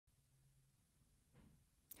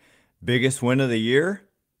Biggest win of the year?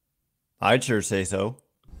 I'd sure say so.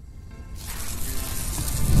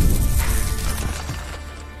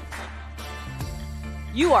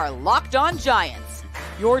 You are Locked On Giants,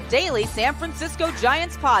 your daily San Francisco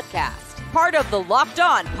Giants podcast. Part of the Locked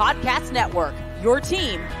On Podcast Network, your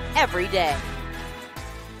team every day.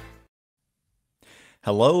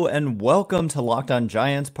 Hello and welcome to Locked On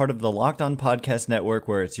Giants, part of the Locked On Podcast Network,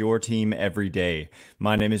 where it's your team every day.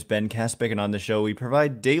 My name is Ben Kaspick, and on the show we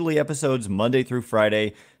provide daily episodes Monday through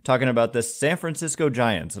Friday, talking about the San Francisco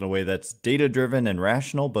Giants in a way that's data-driven and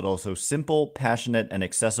rational, but also simple, passionate, and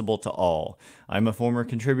accessible to all. I'm a former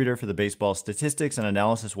contributor for the baseball statistics and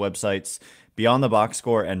analysis websites Beyond the Box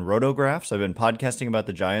Score and Rotographs. I've been podcasting about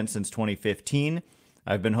the Giants since 2015.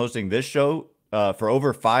 I've been hosting this show for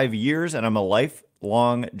over 5 years, and I'm a lifelong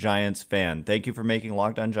Giants fan. Thank you for making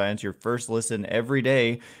Locked On Giants your first listen every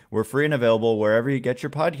day. We're free and available wherever you get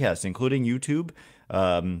your podcasts, including YouTube,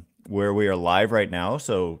 where we are live right now.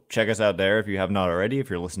 So check us out there if you have not already,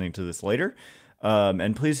 if you're listening to this later.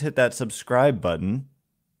 And please hit that subscribe button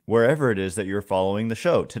wherever it is that you're following the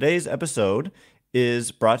show. Today's episode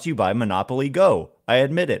is brought to you by Monopoly Go. I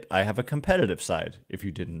admit it, I have a competitive side, if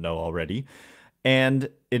you didn't know already. And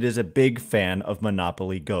it is a big fan of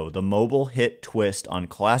Monopoly Go, the mobile hit twist on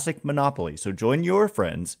classic Monopoly. So join your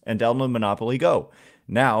friends and download Monopoly Go,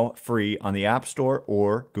 now free on the App Store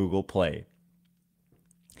or Google Play.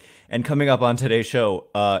 And coming up on today's show,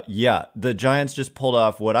 the Giants just pulled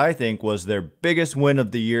off what I think was their biggest win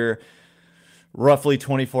of the year roughly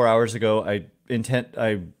 24 hours ago. I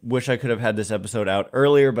wish I could have had this episode out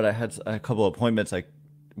earlier, but I had a couple of appointments. I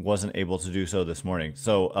wasn't able to do so this morning.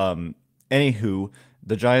 So, anywho,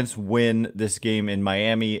 the Giants win this game in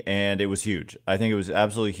Miami, and it was huge. I think it was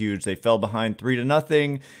absolutely huge. They fell behind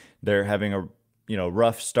 3-0. They're having a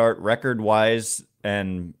rough start record-wise,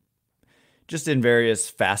 and just in various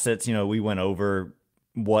facets. We went over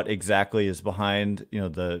what exactly is behind.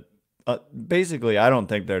 Basically, I don't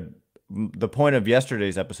think they're. The point of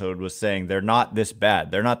yesterday's episode was saying they're not this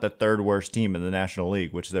bad. They're not the third worst team in the National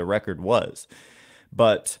League, which their record was,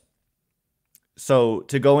 but. So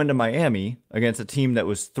to go into Miami against a team that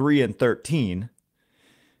was 3-13,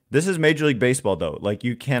 this is Major League Baseball though. Like,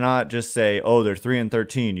 you cannot just say, "Oh, they're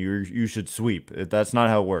 3-13. You should sweep." That's not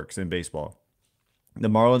how it works in baseball. The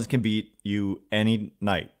Marlins can beat you any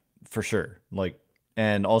night for sure.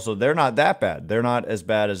 And also they're not that bad. They're not as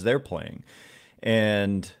bad as they're playing.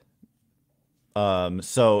 And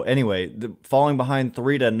so anyway, falling behind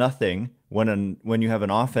 3-0 when you have an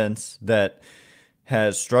offense that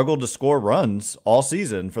has struggled to score runs all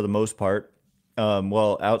season for the most part.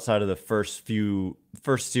 Outside of the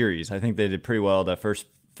first series, I think they did pretty well that first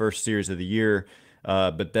series of the year.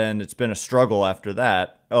 But then it's been a struggle after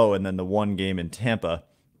that. Oh, and then the one game in Tampa.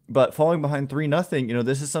 But falling behind 3-0,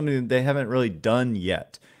 this is something that they haven't really done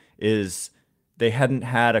yet. They hadn't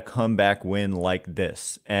had a comeback win like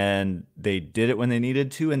this, and they did it when they needed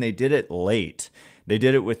to, and they did it late. They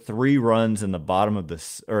did it with 3 runs in the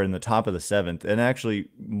in the top of the 7th, and actually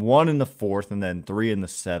 1 in the 4th, and then 3 in the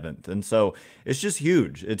 7th. And so it's just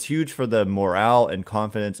huge. It's huge for the morale and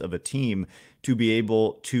confidence of a team to be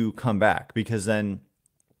able to come back, because then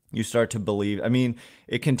you start to believe. I mean,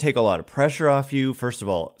 it can take a lot of pressure off you. First of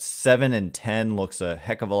all, 7-10 looks a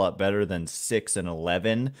heck of a lot better than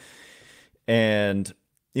 6-11. And,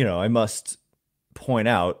 I must point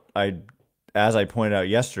out, as I pointed out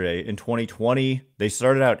yesterday, in 2020, they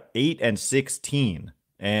started out 8-16,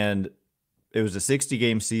 and it was a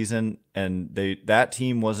 60-game season, and that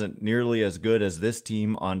team wasn't nearly as good as this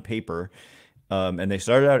team on paper. And they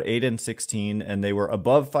started out 8-16, and they were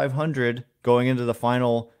above 500 going into the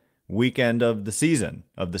final weekend of the season,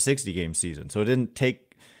 of the 60-game season. So it didn't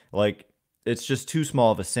take, it's just too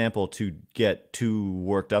small of a sample to get too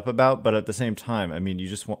worked up about. But at the same time, I mean, you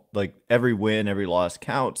just want, every win, every loss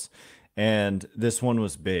counts. And this one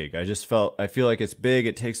was big. I feel like it's big.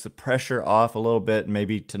 It takes the pressure off a little bit.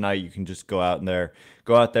 Maybe tonight you can just go out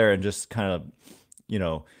there and just kind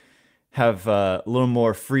of, have a little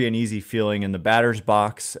more free and easy feeling in the batter's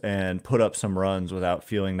box and put up some runs without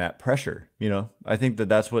feeling that pressure. I think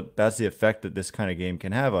that's the effect that this kind of game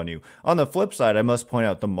can have on you. On the flip side, I must point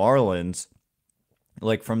out the Marlins,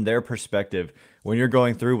 from their perspective, when you're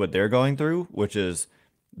going through what they're going through, which is,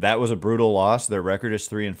 that was a brutal loss. Their record is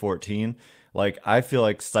 3-14. I feel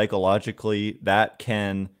like psychologically that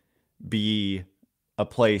can be a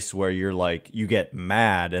place where you get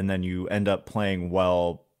mad and then you end up playing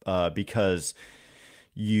well because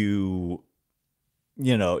you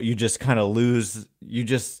just kind of lose. You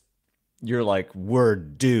just you're like, we're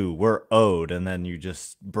due, we're owed, and then you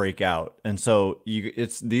just break out. And so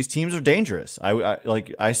it's these teams are dangerous.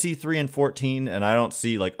 I see 3-14, and I don't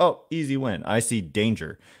see like, oh, easy win. I see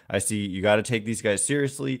danger. I see you got to take these guys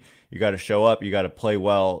seriously. You got to show up. You got to play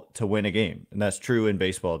well to win a game, and that's true in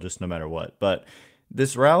baseball, just no matter what. But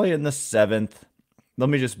this rally in the seventh, let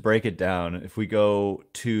me just break it down. If we go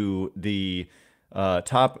to the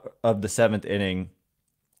top of the seventh inning.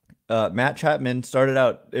 Matt Chapman started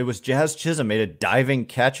out, it was Jazz Chisholm made a diving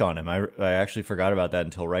catch on him. I actually forgot about that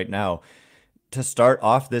until right now. To start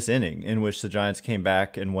off this inning, in which the Giants came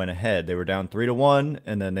back and went ahead. They were down 3-1,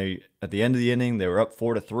 and then at the end of the inning, they were up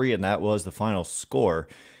 4-3, and that was the final score.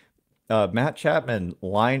 Matt Chapman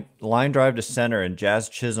line drive to center, and Jazz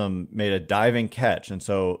Chisholm made a diving catch. And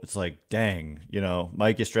so it's like, dang,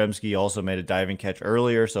 Mike Yastrzemski also made a diving catch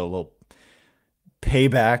earlier, so a little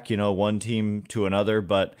payback, one team to another.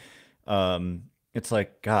 But it's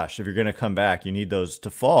like, gosh, if you're going to come back, you need those to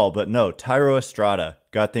fall. But no, Thairo Estrada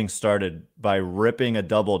got things started by ripping a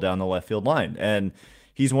double down the left field line. And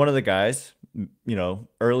he's one of the guys,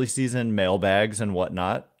 early season mailbags and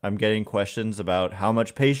whatnot. I'm getting questions about how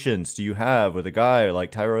much patience do you have with a guy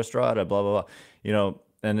like Thairo Estrada, blah, blah, blah.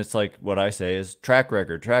 And it's like what I say is track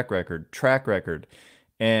record, track record, track record.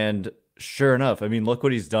 And sure enough, I mean, look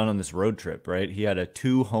what he's done on this road trip, right? He had a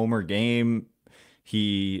 2-homer game.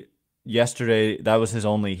 Yesterday, that was his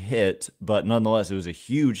only hit, but nonetheless, it was a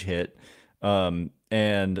huge hit.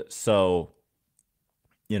 And so,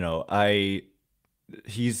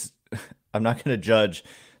 I'm not going to judge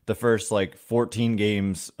the first 14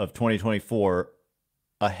 games of 2024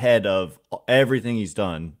 ahead of everything he's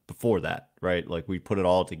done before that, right? Like we put it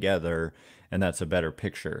all together, and that's a better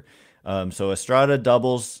picture. So Estrada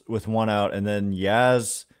doubles with 1 out, and then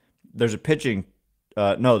there's a pitching.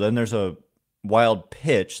 Then there's a wild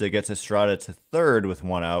pitch that gets Estrada to third with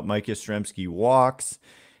 1 out. Mike Yastrzemski walks,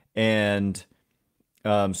 and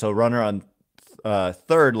so runner on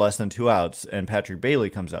third, less than 2 outs, and Patrick Bailey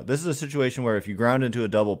comes out. This is a situation where if you ground into a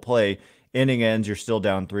double play, inning ends, you're still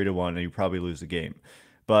down 3-1, and you probably lose the game.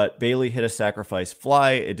 But Bailey hit a sacrifice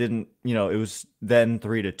fly. It didn't, it was then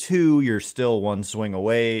 3-2. You're still 1 swing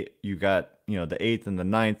away. You got, the 8th and the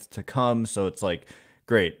 9th to come. So it's like,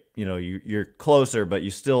 great. You're closer, but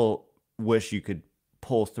you still wish you could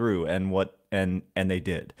pull through. And they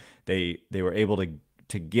did. They were able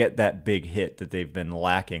to get that big hit that they've been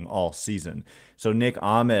lacking all season. So Nick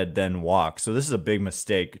Ahmed then walks. So this is a big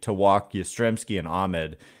mistake to walk Yastrzemski and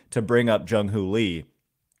Ahmed to bring up Jung Hoo Lee.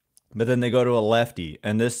 But then they go to a lefty,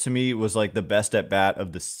 and this to me was like the best at bat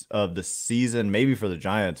of the season, maybe for the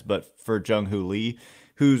Giants, but for Jung Hoo Lee,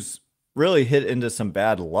 who's really hit into some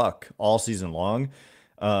bad luck all season long.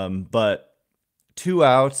 But 2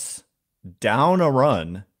 outs, down a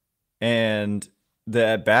run, and the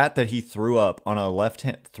at bat that he threw up on a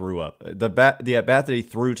the at bat that he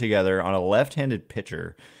threw together on a left-handed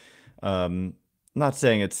pitcher. I'm not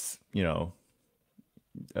saying it's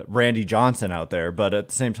Randy Johnson out there, but at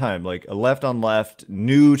the same time, like a left on left,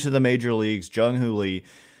 new to the major leagues, Jung Hoo Lee,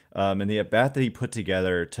 and the at bat that he put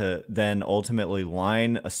together to then ultimately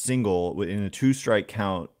line a single in a 2-strike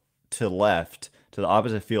count to left to the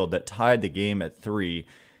opposite field that tied the game at 3.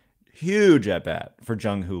 Huge at bat for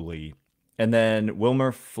Jung Hoo Lee. And then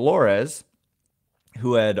Wilmer Flores,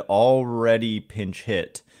 who had already pinch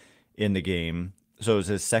hit in the game, so it was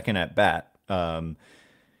his second at bat.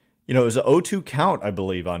 It was an 0-2 count, I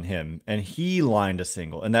believe, on him, and he lined a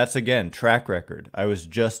single. And that's, again, track record. I was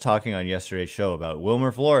just talking on yesterday's show about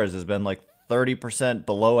Wilmer Flores has been 30%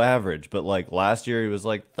 below average, but last year he was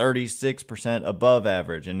 36% above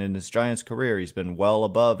average. And in his Giants career, he's been well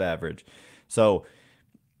above average. So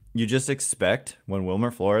you just expect when Wilmer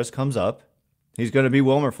Flores comes up, he's going to be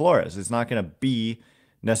Wilmer Flores. It's not going to be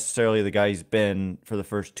necessarily the guy he's been for the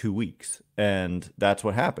first 2 weeks. And that's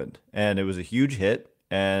what happened. And it was a huge hit.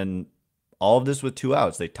 And all of this with 2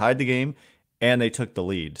 outs. They tied the game, and they took the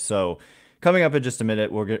lead. So coming up in just a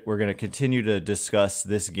minute, we're going to continue to discuss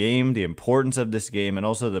this game, the importance of this game, and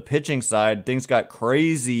also the pitching side. Things got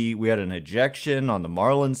crazy. We had an ejection on the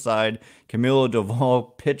Marlins side. Camilo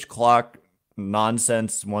Doval, pitch clock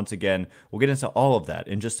nonsense once again. We'll get into all of that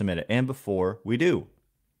in just a minute. And before we do,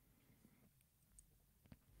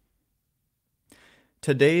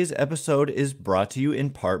 today's episode is brought to you in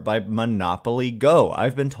part by Monopoly Go.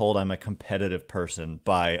 I've been told I'm a competitive person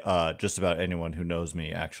by just about anyone who knows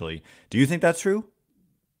me, actually. Do you think that's true?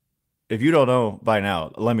 If you don't know by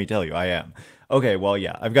now, let me tell you, I am. Okay, well,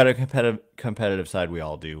 yeah, I've got a competitive side. We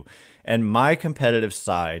all do. And my competitive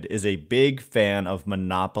side is a big fan of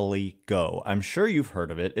Monopoly Go. I'm sure you've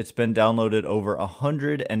heard of it. It's been downloaded over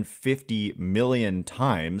 150 million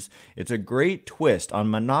times. It's a great twist on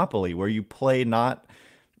Monopoly where you play not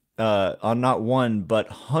on not one, but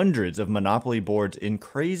hundreds of Monopoly boards in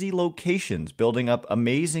crazy locations, building up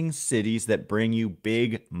amazing cities that bring you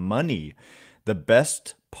big money. The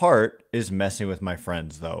best part is messing with my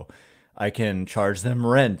friends, though. I can charge them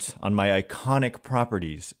rent on my iconic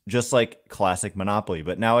properties, just like classic Monopoly,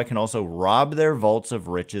 but now I can also rob their vaults of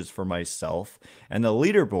riches for myself, and the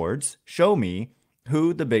leaderboards show me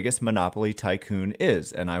who the biggest Monopoly tycoon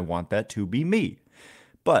is, and I want that to be me.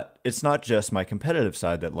 But it's not just my competitive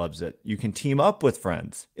side that loves it. You can team up with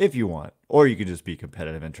friends if you want, or you can just be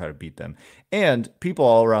competitive and try to beat them. And people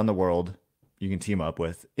all around the world you can team up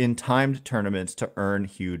with in timed tournaments to earn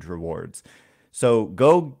huge rewards. So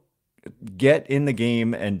go get in the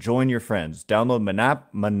game and join your friends. Download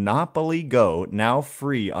Monopoly Go, now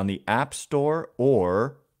free on the App Store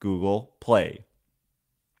or Google Play.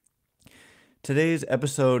 Today's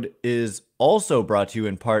episode is also brought to you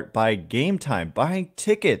in part by Game Time. Buying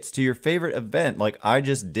tickets to your favorite event like I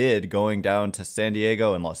just did, going down to San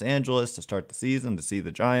Diego and Los Angeles to start the season to see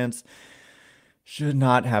the Giants, should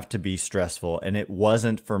not have to be stressful. And it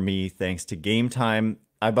wasn't for me thanks to Game Time.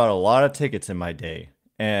 I bought a lot of tickets in my day,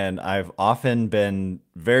 and I've often been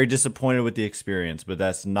very disappointed with the experience, but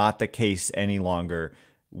that's not the case any longer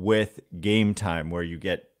with Game Time, where you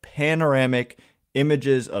get panoramic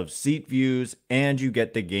images of seat views and you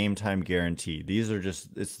get the Game Time guarantee. These are just,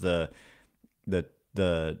 it's the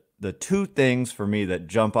two things for me that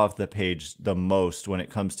jump off the page the most when it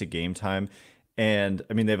comes to Game Time. And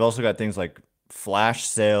I mean, they've also got things like flash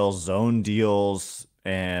sales, zone deals,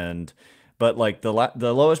 but like the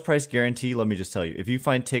lowest price guarantee, let me just tell you, if you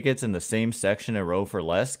find tickets in the same section and row for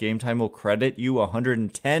less, Game Time will credit you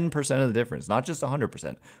 110% of the difference, not just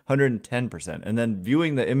 100%, 110%. And then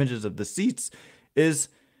viewing the images of the seats is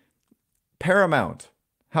paramount.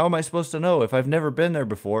 How am I supposed to know if I've never been there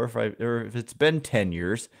before, or if it's been 10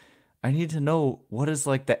 years? I need to know what does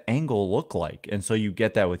like the angle look like. And so you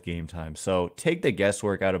get that with Game Time. So take the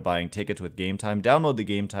guesswork out of buying tickets with Game Time. Download the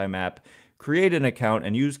Game Time app, create an account,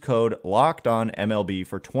 and use code LOCKEDONMLB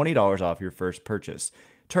for $20 off your first purchase.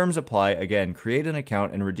 Terms apply. Again, create an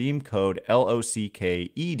account and redeem code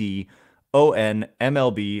LOCKEDONMLB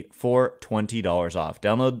for $20 off.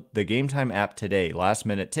 Download the Game Time app today. Last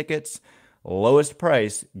minute tickets, lowest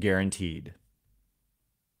price guaranteed.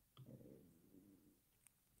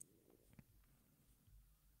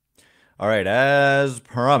 All right, as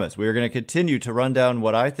promised, we are going to continue to run down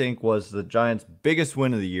what I think was the Giants' biggest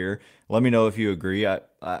win of the year. Let me know if you agree. I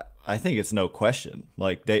think it's no question.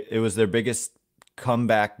 Like it was their biggest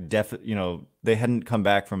comeback. They hadn't come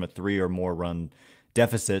back from a 3 or more run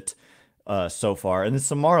deficit so far, and it's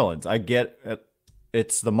the Marlins. I get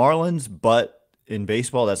it's the Marlins, but in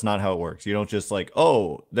baseball, that's not how it works. You don't just like,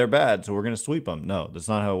 oh, they're bad, so we're going to sweep them. No, that's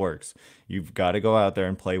not how it works. You've got to go out there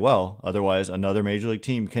and play well. Otherwise, another major league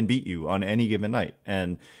team can beat you on any given night.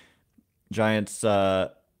 And Giants,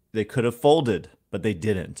 they could have folded, but they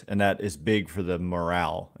didn't. And that is big for the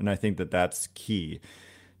morale. And I think that that's key.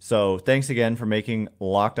 So thanks again for making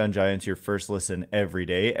Locked on Giants your first listen every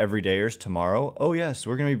day. Everydayers tomorrow. Oh, yes,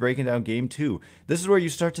 we're going to be breaking down game 2. This is where you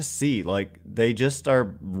start to see, like, they just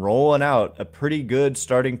are rolling out a pretty good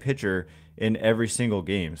starting pitcher in every single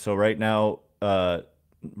game. So right now,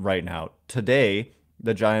 today,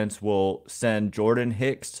 the Giants will send Jordan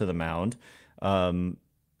Hicks to the mound, and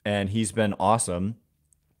he's been awesome,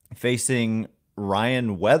 facing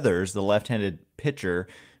Ryan Weathers, the left-handed pitcher,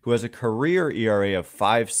 who has a career ERA of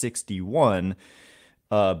 5.61,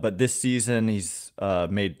 but this season he's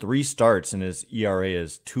made 3 starts and his ERA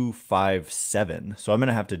is 2.57. So I'm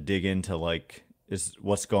gonna have to dig into like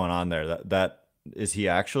what's going on there. That is he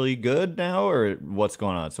actually good now or what's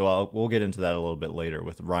going on? So we'll get into that a little bit later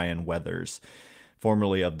with Ryan Weathers,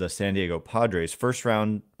 formerly of the San Diego Padres, first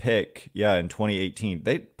round pick, in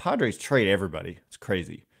 2018. Padres trade everybody. It's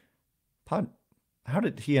crazy. How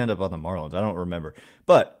did he end up on the Marlins? I don't remember.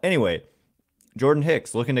 But anyway, Jordan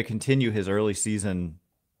Hicks looking to continue his early season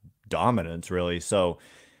dominance, really. So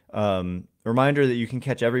reminder that you can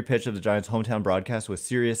catch every pitch of the Giants' hometown broadcast with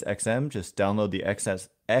SiriusXM. Just download the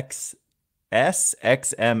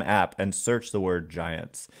SXM app and search the word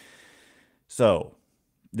Giants. So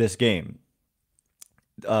this game,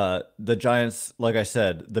 the Giants, like I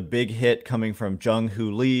said, the big hit coming from Jung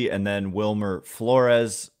Hoo Lee and then Wilmer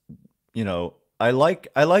Flores, I like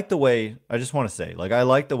the way, I just want to say, like, I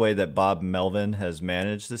like the way that Bob Melvin has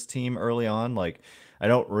managed this team early on. Like, I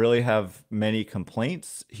don't really have many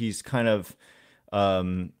complaints. He's kind of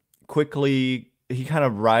quickly, he kind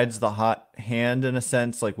of rides the hot hand in a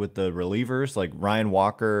sense, like with the relievers, like Ryan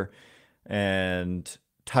Walker and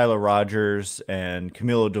Tyler Rogers and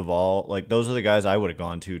Camilo Doval. Like those are the guys I would have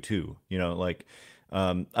gone to too.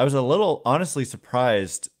 I was a little honestly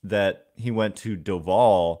surprised that he went to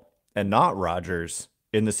Doval and not Rogers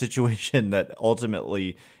in the situation that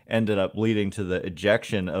ultimately ended up leading to the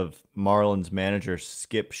ejection of Marlins manager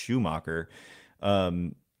Skip Schumacher,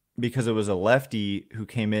 because it was a lefty who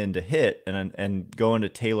came in to hit and go into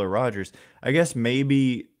Taylor Rogers. I guess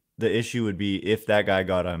maybe the issue would be if that guy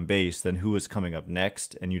got on base, then who was coming up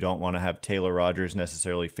next? And you don't want to have Taylor Rogers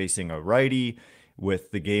necessarily facing a righty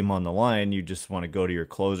with the game on the line. You just want to go to your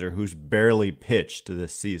closer who's barely pitched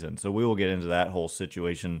this season. So we will get into that whole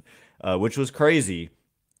situation, which was crazy.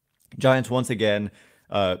 Giants once again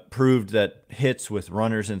proved that hits with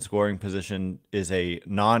runners in scoring position is a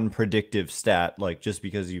non-predictive stat. Like just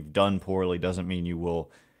because you've done poorly doesn't mean you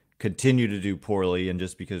will continue to do poorly, and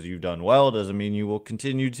just because you've done well doesn't mean you will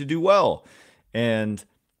continue to do well. And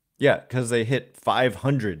yeah, because they hit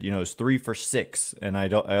 500, it's 3 for 6, and I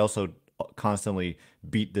also constantly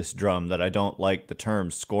beat this drum that I don't like the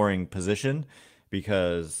term scoring position,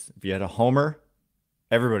 because if you had a homer,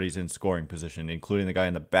 everybody's in scoring position, including the guy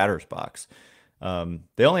in the batter's box.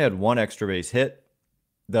 They only had one extra base hit.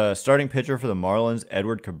 The starting pitcher for the Marlins,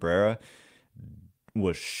 Edward Cabrera,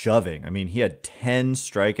 was shoving. I mean, he had 10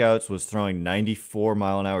 strikeouts, was throwing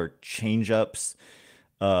 94-mile-an-hour changeups.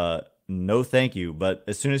 No thank you. But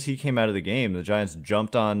as soon as he came out of the game, the Giants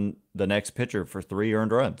jumped on the next pitcher for 3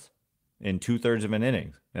 earned runs in 2/3 of an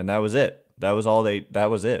inning. And that was it. That was it. That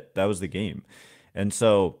was the game. And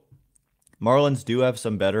so Marlins do have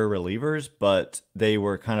some better relievers, but they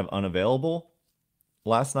were kind of unavailable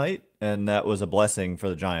last night. And that was a blessing for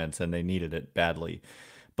the Giants, and they needed it badly.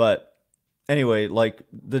 But anyway, like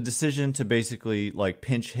the decision to basically like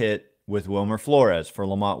pinch hit with Wilmer Flores for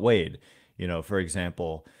Lamont Wade, for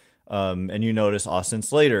example, and you notice Austin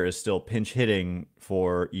Slater is still pinch hitting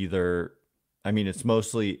for either. I mean, it's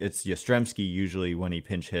Yastrzemski usually when he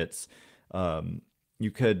pinch hits.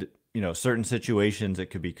 You could, certain situations it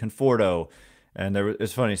could be Conforto, and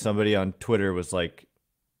it's funny. Somebody on Twitter was like,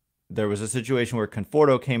 there was a situation where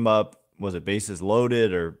Conforto came up. Was it bases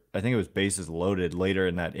loaded, or I think it was bases loaded later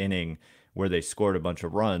in that inning, where they scored a bunch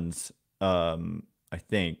of runs, I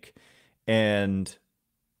think. And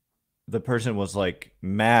the person was like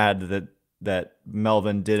mad that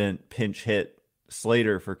Melvin didn't pinch hit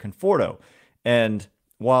Slater for Conforto. And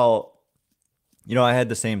while, I had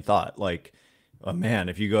the same thought, like, oh man,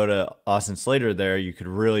 if you go to Austin Slater there, you could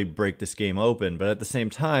really break this game open. But at the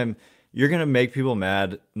same time, you're going to make people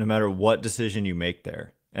mad no matter what decision you make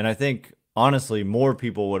there. And I think, honestly, more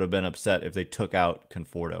people would have been upset if they took out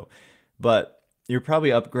Conforto. But you're probably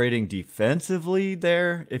upgrading defensively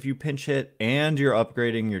there if you pinch hit, and you're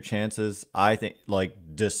upgrading your chances. I think, like,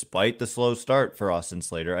 despite the slow start for Austin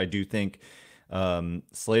Slater, I do think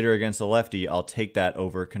Slater against a lefty, I'll take that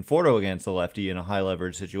over Conforto against a lefty in a high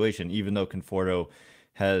leverage situation, even though Conforto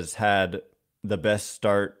has had the best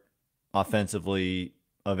start offensively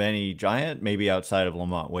of any Giant, maybe outside of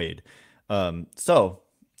Lamont Wade. So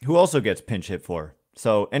who also gets pinch hit for?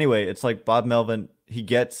 So anyway, it's like Bob Melvin, he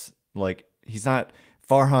gets, like, he's not,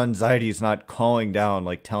 Farhan Zaidi is not calling down,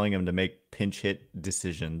 like telling him to make pinch hit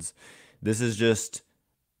decisions. This is just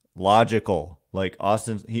logical. Like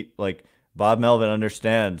Bob Melvin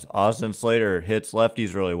understands Austin Slater hits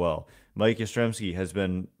lefties really well. Mike Yastrzemski has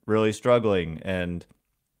been really struggling, and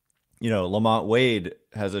Lamont Wade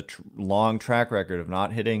has a long track record of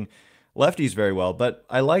not hitting lefties very well. But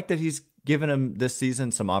I like that he's given him this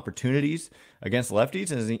season some opportunities against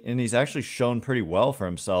lefties, and he's actually shown pretty well for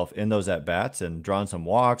himself in those at-bats and drawn some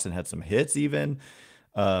walks and had some hits even.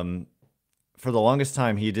 For the longest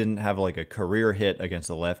time, he didn't have like a career hit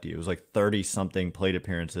against a lefty. It was like 30-something plate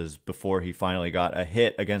appearances before he finally got a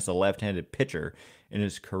hit against a left-handed pitcher in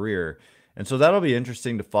his career. And so that'll be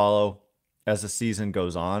interesting to follow as the season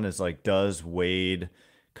goes on, is like, does Wade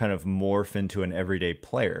kind of morph into an everyday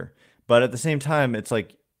player? But at the same time, it's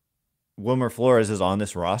like Wilmer Flores is on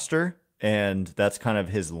this roster, and that's kind of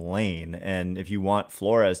his lane. And if you want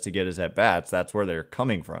Flores to get his at-bats, that's where they're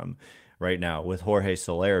coming from right now, with Jorge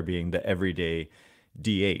Soler being the everyday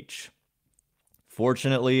DH.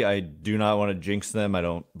 Fortunately, I do not want to jinx them. I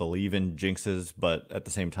don't believe in jinxes, but at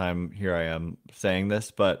the same time, here I am saying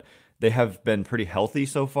this. But they have been pretty healthy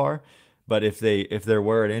so far. But if there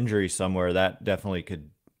were an injury somewhere, that definitely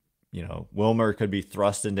could, Wilmer could be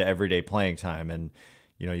thrust into everyday playing time, and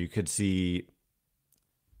you could see,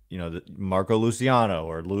 Marco Luciano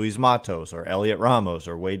or Luis Matos or Elliot Ramos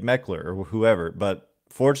or Wade Meckler or whoever. But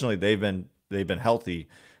fortunately, they've been healthy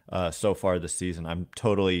so far this season.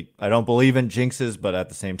 I don't believe in jinxes, but at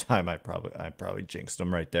the same time, I probably jinxed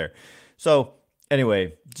them right there. So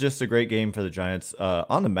anyway, just a great game for the Giants.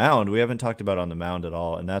 On the mound, we haven't talked about on the mound at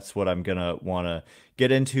all, and that's what I'm gonna want to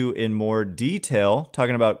get into in more detail.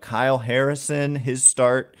 Talking about Kyle Harrison, his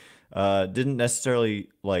start didn't necessarily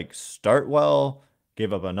start well.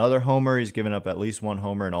 Gave up another homer. He's given up at least one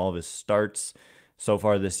homer in all of his starts so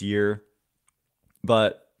far this year.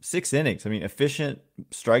 But 6 innings, I mean, efficient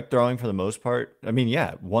strike throwing for the most part. I mean,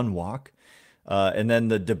 yeah, 1 walk. And then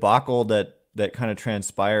the debacle that kind of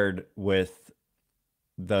transpired with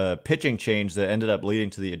the pitching change that ended up leading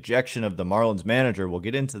to the ejection of the Marlins manager. We'll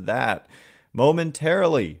get into that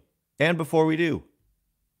momentarily. And before we do,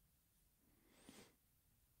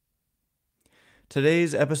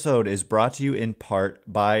 today's episode is brought to you in part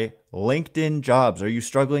by LinkedIn Jobs. Are you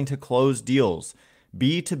struggling to close deals?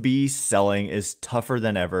 B2B selling is tougher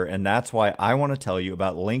than ever, and that's why I want to tell you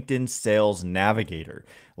about LinkedIn Sales Navigator.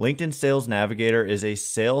 LinkedIn Sales Navigator is a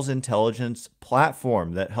sales intelligence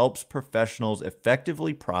platform that helps professionals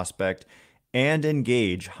effectively prospect and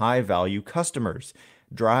engage high-value customers,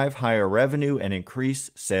 drive higher revenue, and increase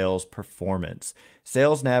sales performance.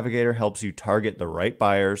 Sales Navigator helps you target the right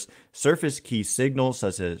buyers, surface key signals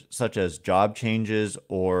such as job changes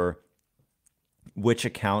or which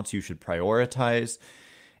accounts you should prioritize,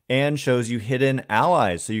 and shows you hidden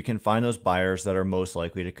allies so you can find those buyers that are most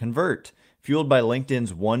likely to convert. Fueled by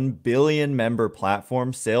LinkedIn's 1 billion member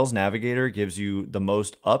platform, Sales Navigator gives you the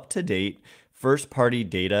most up-to-date first-party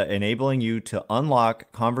data, enabling you to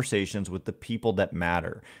unlock conversations with the people that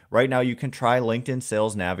matter. Right now, you can try LinkedIn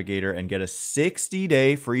Sales Navigator and get a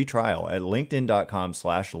 60-day free trial at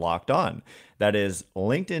linkedin.com/lockedon. That is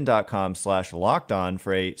linkedin.com/lockedon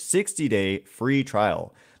for a 60-day free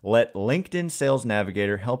trial. Let LinkedIn Sales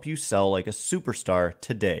Navigator help you sell like a superstar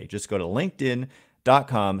today. Just go to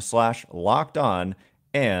linkedin.com/lockedon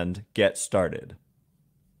and get started.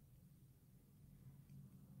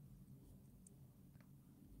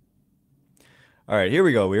 All right, here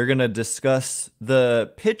we go. We're going to discuss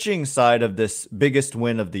the pitching side of this biggest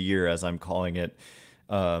win of the year, as I'm calling it.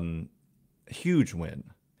 Huge win,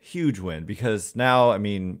 because now, I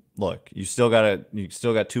mean, look, you still got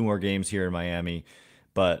 2 more games here in Miami,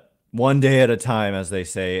 but one day at a time, as they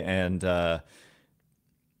say, and at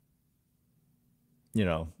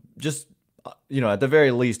the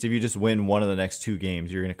very least, if you just win one of the next 2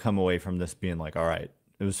 games, you're going to come away from this being like, all right,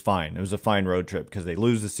 it was fine. It was a fine road trip because they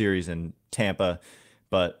lose the series in Tampa,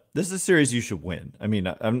 but this is a series you should win. I mean,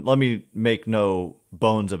 let me make no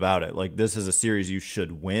bones about it. Like, this is a series you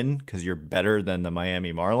should win because you're better than the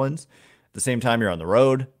Miami Marlins. At the same time, you're on the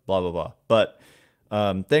road, blah, blah, blah. But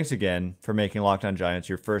thanks again for making Locked On Giants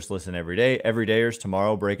your first listen every day. Everydayers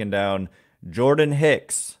tomorrow breaking down Jordan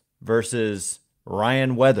Hicks versus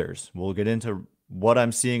Ryan Weathers. We'll get into what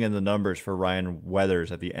I'm seeing in the numbers for Ryan Weathers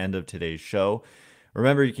at the end of today's show.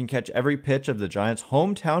 Remember, you can catch every pitch of the Giants'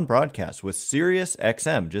 hometown broadcast with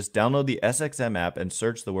SiriusXM. Just download the SXM app and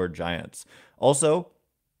search the word Giants. Also,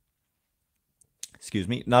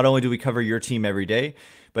 not only do we cover your team every day,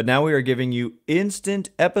 but now we are giving you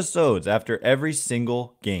instant episodes after every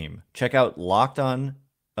single game. Check out the Locked On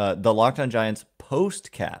Giants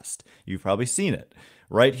postcast. You've probably seen it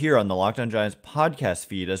right here on the Locked On Giants podcast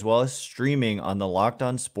feed, as well as streaming on the Locked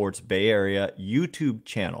On Sports Bay Area YouTube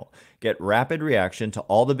channel. Get rapid reaction to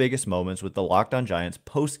all the biggest moments with the Locked On Giants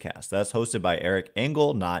postcast. That's hosted by Eric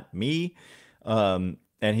Engel, not me. And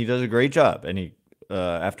he does a great job. And he,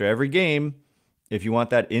 after every game, if you want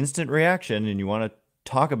that instant reaction and you want to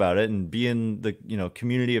talk about it and be in the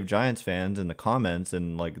community of Giants fans in the comments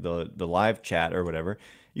and like the live chat or whatever,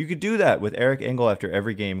 you could do that with Eric Engel after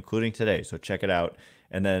every game, including today. So check it out.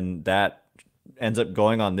 And then that ends up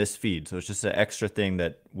going on this feed. So it's just an extra thing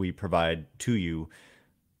that we provide to you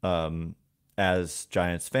as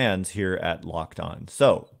Giants fans here at Locked On.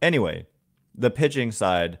 So anyway, the pitching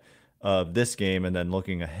side of this game and then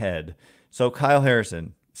looking ahead. So Kyle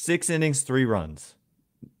Harrison, 6 innings, 3 runs,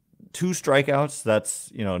 2 strikeouts.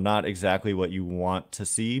 That's, not exactly what you want to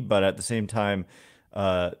see, but at the same time,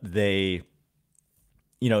 he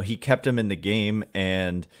kept him in the game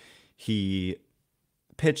and he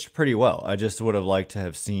pitched pretty well. I just would have liked to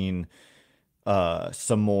have seen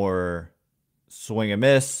some more swing and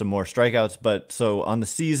miss, some more strikeouts. But so on the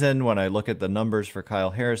season, when I look at the numbers for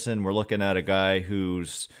Kyle Harrison, we're looking at a guy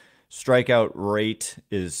whose strikeout rate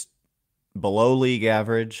is below league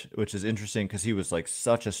average, which is interesting because he was like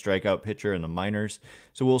such a strikeout pitcher in the minors.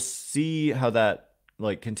 So we'll see how that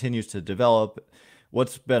continues to develop.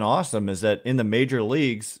 What's been awesome is that in the major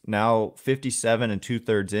leagues now, 57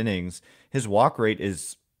 2/3 innings, his walk rate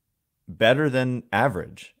is better than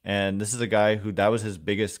average. And this is a guy who that was his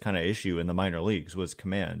biggest kind of issue in the minor leagues was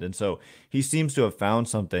command. And so he seems to have found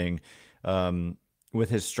something with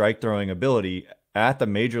his strike throwing ability at the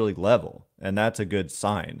major league level. And that's a good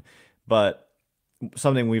sign. But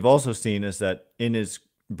something we've also seen is that in his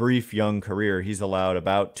brief young career, he's allowed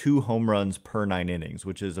about 2 home runs per 9 innings,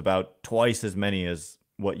 which is about twice as many as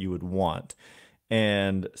what you would want.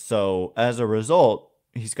 And so as a result,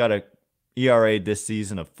 he's got a ERA this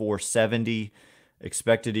season of 4.70,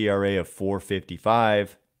 expected ERA of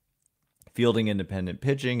 4.55. Fielding independent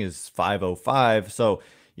pitching is 5.05. So,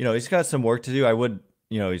 he's got some work to do.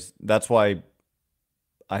 That's why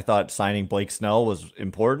I thought signing Blake Snell was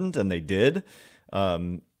important, and they did.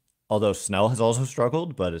 Although Snell has also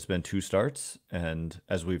struggled, but it's been 2 starts. And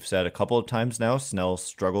as we've said a couple of times now, Snell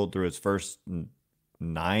struggled through his first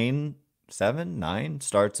 9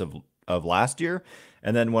 starts of last year,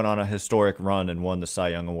 and then went on a historic run and won the Cy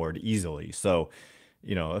Young Award easily. So,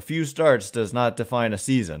 a few starts does not define a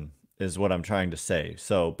season, is what I'm trying to say.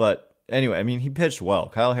 So, but anyway, he pitched well.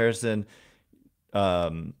 Kyle Harrison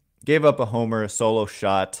gave up a homer, a solo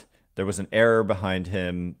shot. There was an error behind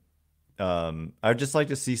him. I'd just like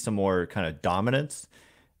to see some more kind of dominance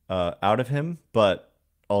out of him, but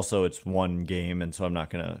also it's one game, and so I'm not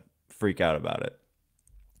going to freak out about it.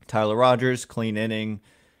 Tyler Rogers, clean inning.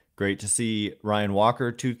 Great to see. Ryan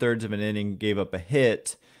Walker, 2/3 of an inning, gave up a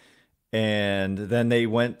hit, and then they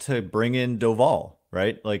went to bring in Doval,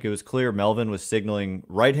 right? Like, it was clear Melvin was signaling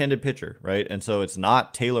right-handed pitcher, right? And so it's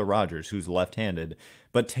not Taylor Rogers, who's left-handed,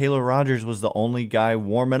 but Taylor Rogers was the only guy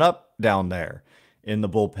warming up down there in the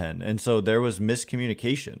bullpen. And so there was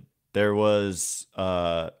miscommunication. There was,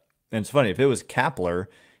 and it's funny, if it was Kapler,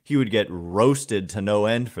 he would get roasted to no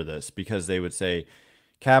end for this, because they would say,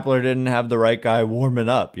 Kapler didn't have the right guy warming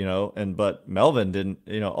up, but Melvin didn't,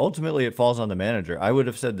 ultimately it falls on the manager. I would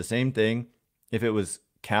have said the same thing if it was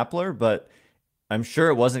Kapler, but I'm sure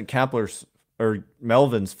it wasn't Kapler's or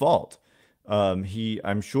Melvin's fault.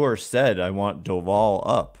 I'm sure said, I want Doval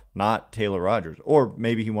up, not Taylor Rogers, or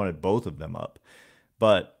maybe he wanted both of them up.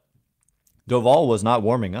 But Doval was not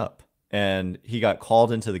warming up, and he got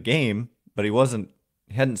called into the game, but he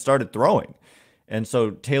hadn't started throwing. And so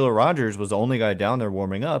Taylor Rogers was the only guy down there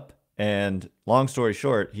warming up. And long story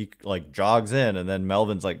short, he jogs in, and then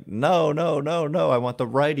Melvin's like, no, I want the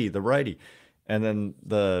righty. And then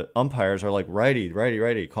the umpires are like,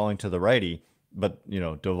 righty, calling to the righty. But,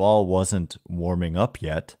 Doval wasn't warming up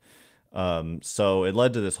yet. So it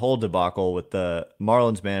led to this whole debacle with the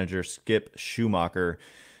Marlins manager, Skip Schumacher,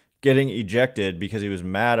 getting ejected because he was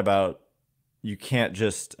mad about, you can't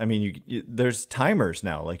just, there's timers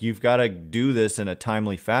now. Like, you've got to do this in a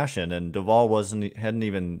timely fashion. And Doval hadn't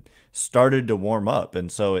even started to warm up.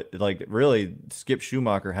 And so really Skip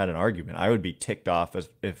Schumacher had an argument. I would be ticked off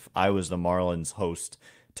if I was the Marlins host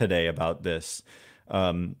today about this.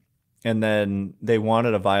 And then they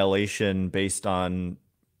wanted a violation based on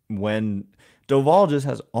when Doval just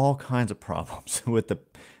has all kinds of problems with the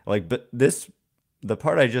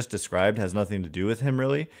part I just described has nothing to do with him,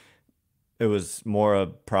 really. It was more a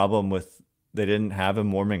problem with they didn't have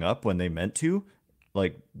him warming up when they meant to.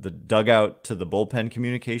 Like, the dugout to the bullpen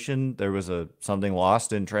communication, there was something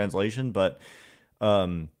lost in translation, but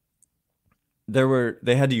they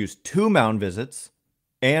had to use 2 mound visits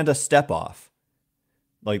and a step off.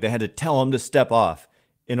 Like, they had to tell him to step off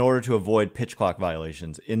in order to avoid pitch clock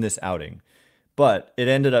violations in this outing. But it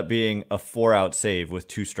ended up being a 4-out save with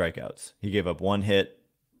 2 strikeouts. He gave up 1 hit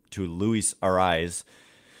to Luis Arraez.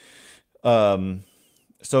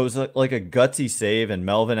 So it was like a gutsy save, and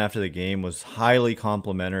Melvin after the game was highly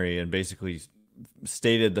complimentary and basically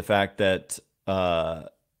stated the fact that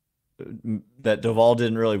that Doval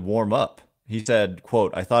didn't really warm up. He said,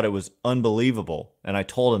 quote, "I thought it was unbelievable, and I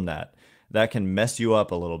told him that can mess you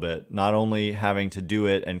up a little bit, not only having to do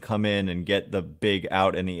it and come in and get the big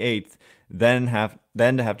out in the 8th, then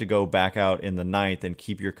to have to go back out in the 9th and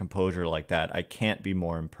keep your composure like that. I can't be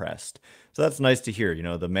more impressed." So that's nice to hear,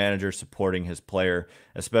 the manager supporting his player,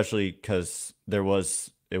 especially because it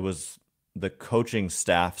was the coaching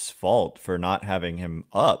staff's fault for not having him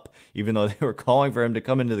up. Even though they were calling for him to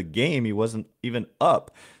come into the game, he wasn't even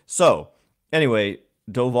up. So anyway,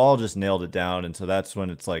 Doval just nailed it down. And so that's when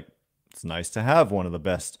it's nice to have one of the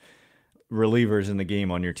best relievers in the game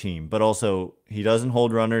on your team. But also, he doesn't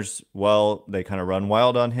hold runners well. They kind of run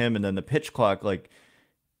wild on him. And then the pitch clock,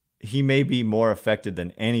 he may be more affected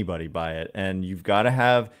than anybody by it. And you've got to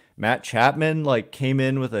have Matt Chapman came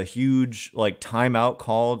in with a huge timeout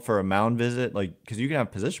called for a mound visit, because you can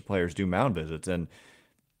have position players do mound visits, and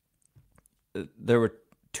there were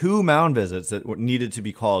 2 mound visits that needed to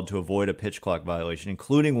be called to avoid a pitch clock violation,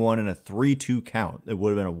 including one in a 3-2 count. It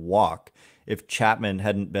would have been a walk if Chapman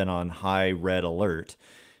hadn't been on high red alert.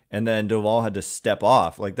 And then Doval had to step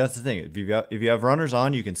off. Like, that's the thing. If you have runners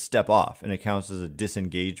on, you can step off, and it counts as a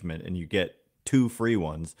disengagement, and you get 2 free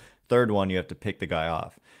ones. Third one, you have to pick the guy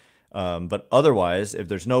off. But otherwise, if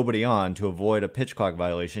there's nobody on, to avoid a pitch clock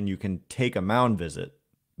violation, you can take a mound visit,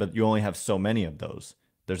 but you only have so many of those.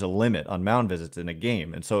 There's a limit on mound visits in a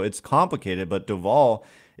game. And so it's complicated, but Doval,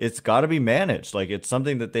 it's got to be managed. Like, it's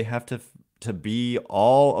something that they have to be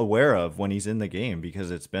all aware of when he's in the game, because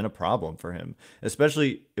it's been a problem for him.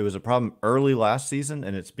 Especially, it was a problem early last season,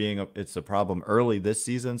 and it's a problem early this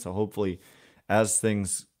season. So hopefully, as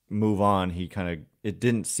things move on, it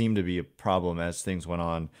didn't seem to be a problem as things went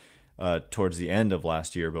on towards the end of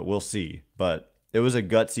last year, but we'll see. But it was a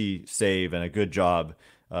gutsy save and a good job.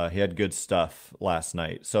 He had good stuff last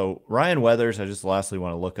night. So Ryan Weathers, I just lastly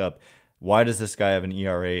want to look up, why does this guy have an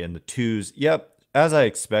ERA in the 2s? Yep, as I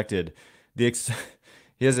expected.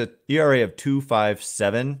 He has an ERA of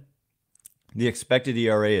 2.57. The expected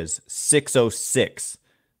ERA is 6.06.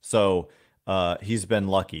 So he's been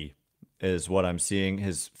lucky, is what I'm seeing.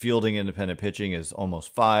 His fielding independent pitching is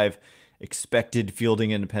almost 5. Expected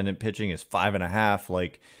fielding independent pitching is 5.5.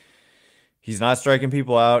 Like, he's not striking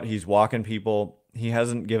people out. He's walking people. He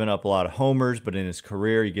hasn't given up a lot of homers, but in his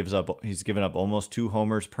career, he's given up almost 2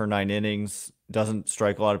 homers per 9 innings. Doesn't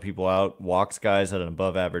strike a lot of people out. Walks guys at an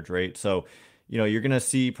above average rate. So, you're going to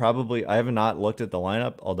see probably, I have not looked at the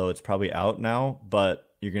lineup, although it's probably out now, but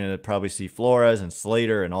you're going to probably see Flores and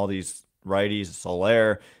Slater and all these righties,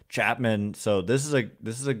 Soler, Chapman. So this is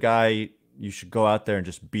a guy you should go out there and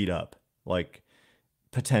just beat up, like,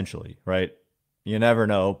 potentially, right? You never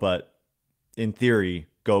know, but in theory,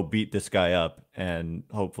 go beat this guy up, and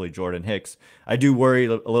hopefully Jordan Hicks. I do worry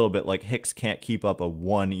a little bit, like, Hicks can't keep up a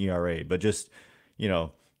 1 ERA, but just,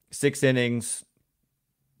 6 innings,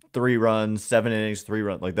 3 runs, 7 innings, 3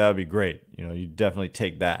 runs, like, that would be great. You definitely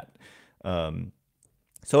take that.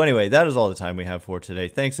 So anyway, that is all the time we have for today.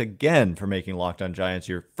 Thanks again for making Locked On Giants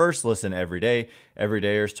your first listen every day. Every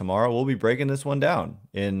dayers tomorrow, we'll be breaking this one down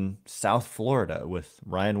in South Florida with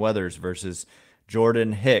Ryan Weathers versus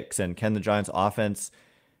Jordan Hicks. And can the Giants offense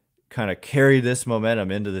kind of carry this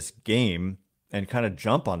momentum into this game and kind of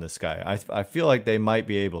jump on this guy? I feel like they might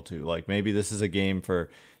be able to. Like, maybe this is a game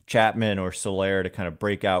for Chapman or Soler to kind of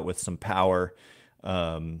break out with some power.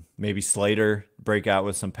 Maybe Slater break out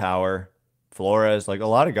with some power. Flores, like, a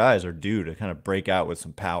lot of guys are due to kind of break out with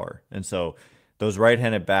some power. And so those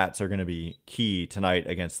right-handed bats are going to be key tonight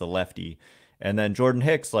against the lefty. And then Jordan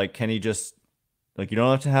Hicks, like, can he just, like, you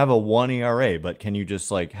don't have to have a 1 ERA, but can you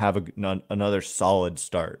just, like, have another solid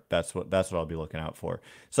start? That's what I'll be looking out for.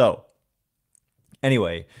 So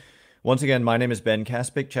anyway, once again, my name is Ben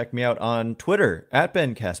Kaspick. Check me out on Twitter at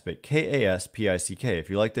Ben Kaspick, Kaspick. If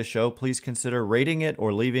you like this show, please consider rating it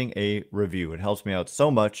or leaving a review. It helps me out so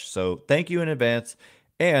much. So thank you in advance,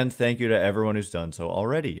 and thank you to everyone who's done so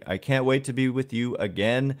already. I can't wait to be with you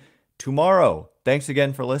again tomorrow. Thanks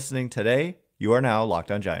again for listening today. You are now Locked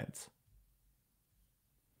On Giants.